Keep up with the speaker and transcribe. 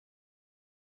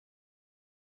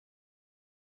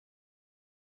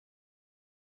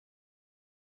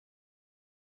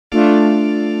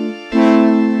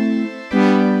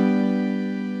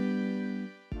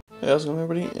Hey, how's it going,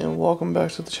 everybody, and welcome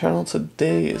back to the channel.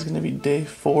 Today is going to be day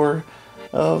 4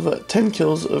 of 10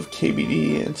 kills of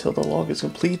KBD until the log is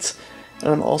complete, and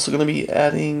I'm also going to be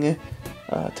adding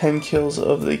 10 kills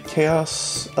of the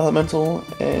Chaos Elemental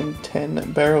and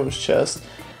 10 Barrows chest,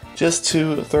 just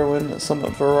to throw in some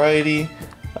variety.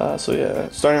 So yeah,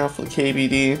 starting off with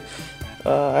KBD,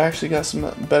 I actually got some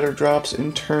better drops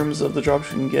in terms of the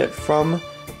drops you can get from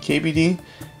KBD.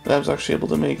 And I was actually able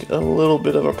to make a little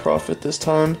bit of a profit this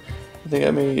time. I think I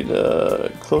made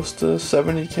close to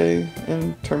 70k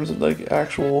in terms of like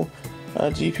actual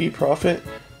GP profit,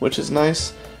 which is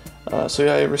nice. So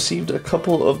yeah, I received a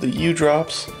couple of the U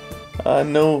drops.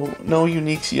 No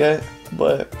uniques yet,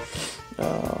 but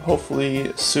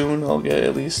hopefully soon I'll get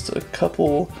at least a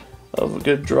couple of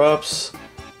good drops.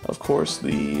 Of course,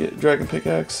 the Dragon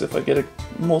Pickaxe, if I get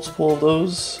multiple of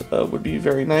those, would be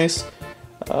very nice.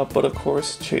 But of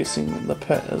course, chasing the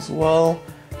pet as well.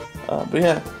 But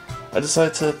yeah, I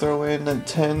decided to throw in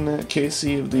 10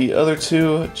 KC of the other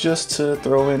two, just to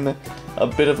throw in a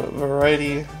bit of a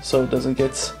variety so it doesn't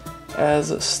get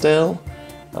as stale.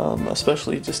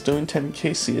 Especially just doing 10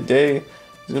 KC a day.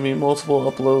 There's going to be multiple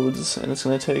uploads and it's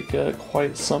going to take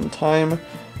quite some time.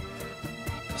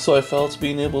 So I felt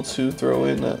being able to throw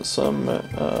in some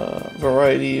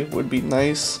variety would be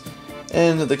nice.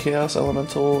 And the Chaos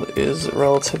Elemental is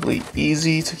relatively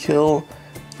easy to kill,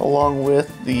 along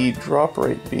with the drop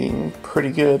rate being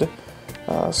pretty good.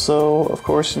 So of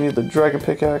course you need the Dragon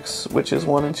Pickaxe, which is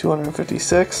 1 in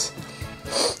 256,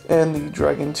 and the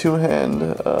Dragon 2-hand,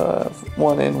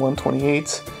 1 in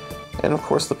 128, and of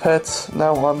course the pets.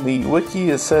 Now on the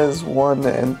wiki it says 1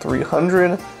 in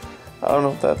 300. I don't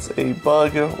know if that's a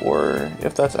bug or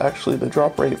if that's actually the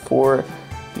drop rate for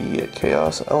the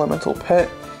Chaos Elemental pet.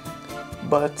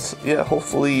 But yeah,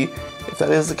 hopefully, if that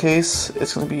is the case,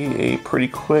 it's going to be a pretty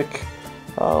quick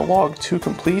log to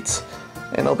complete,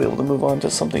 and I'll be able to move on to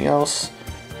something else.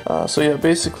 So yeah,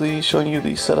 basically showing you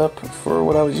the setup for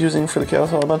what I was using for the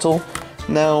Chaos Elemental.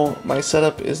 Now, my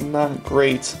setup is not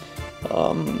great.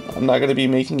 I'm not going to be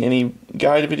making any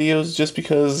guide videos just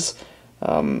because,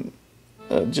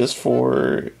 just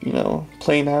for, you know,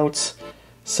 playing out,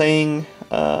 saying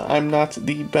I'm not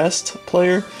the best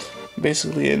player.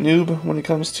 Basically a noob when it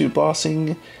comes to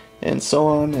bossing and so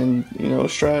on, and you know,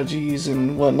 strategies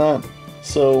and whatnot.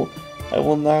 So I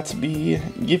will not be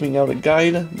giving out a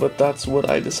guide, but that's what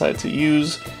I decided to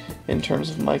use in terms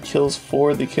of my kills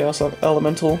for the Chaos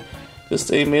Elemental.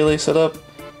 Just a melee setup.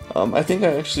 I think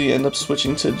I actually end up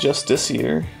switching to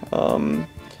Justiciar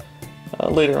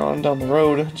later on down the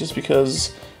road, just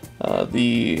because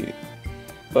the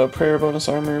prayer bonus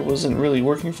armor wasn't really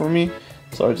working for me.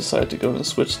 So I decided to go and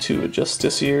switch to a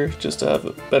Justiciar just to have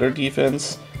a better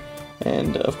defense,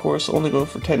 and of course only going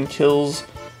for 10 kills.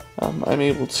 I'm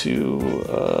able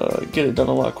to get it done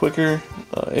a lot quicker.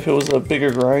 If it was a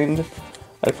bigger grind,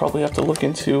 I'd probably have to look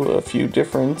into a few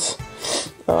different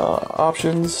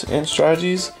options and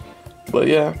strategies, but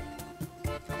yeah,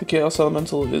 the Chaos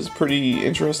Elemental is pretty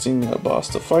interesting boss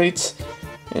to fight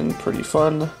and pretty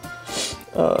fun.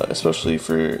 Especially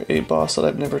for a boss that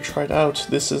I've never tried out.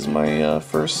 This is my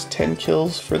first 10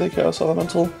 kills for the Chaos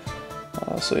Elemental.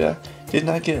 So yeah, did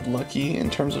not get lucky in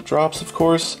terms of drops, of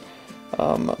course,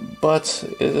 but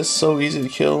it is so easy to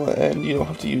kill and you don't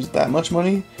have to use that much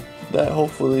money that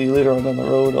hopefully later on down the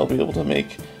road I'll be able to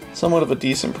make somewhat of a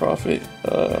decent profit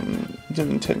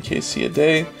doing 10 KC a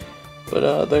day.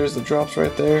 But there's the drops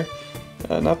right there.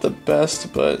 Not the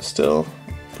best, but still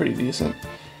pretty decent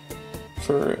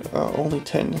for only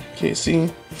 10 KC.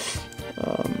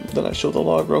 Then I show the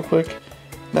log real quick.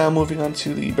 Now moving on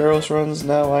to the Barrows runs.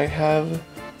 Now I have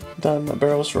done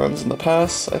Barrows runs in the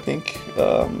past. I think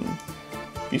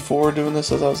before doing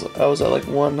this, I was at like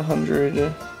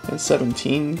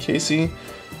 117 KC.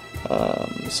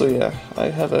 So yeah, I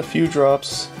have a few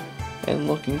drops and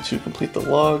looking to complete the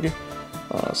log.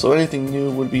 So anything new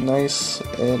would be nice,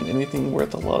 and anything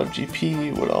worth a lot of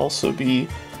GP would also be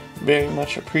very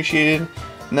much appreciated.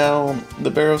 Now, the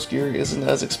Barrows gear isn't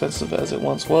as expensive as it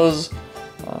once was,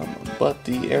 but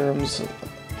the Aram's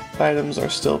items are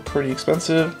still pretty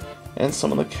expensive, and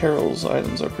some of the Carol's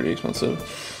items are pretty expensive.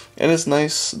 And it's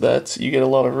nice that you get a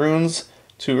lot of runes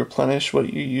to replenish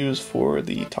what you use for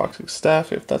the Toxic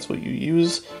Staff, if that's what you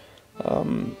use.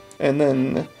 And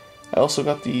then I also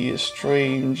got the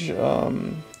Strange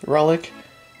Relic.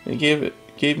 It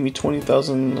gave me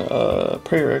 20,000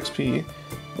 prayer XP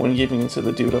when giving it to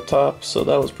the dude up top, so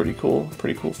that was pretty cool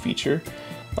feature.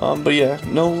 But yeah,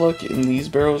 no luck in these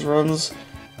Barrows runs,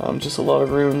 just a lot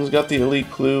of runes. Got the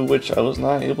Elite Clue, which I was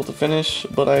not able to finish,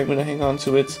 but I'm going to hang on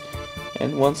to it,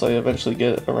 and once I eventually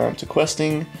get around to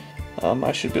questing,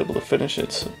 I should be able to finish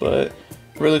it. But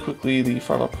really quickly, the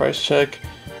final price check,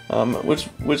 which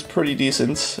was pretty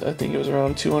decent. I think it was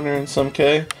around 200 and some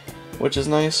K, which is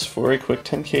nice for a quick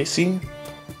 10KC.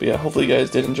 But yeah, hopefully you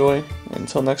guys did enjoy.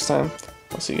 Until next time,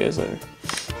 I'll see you guys later.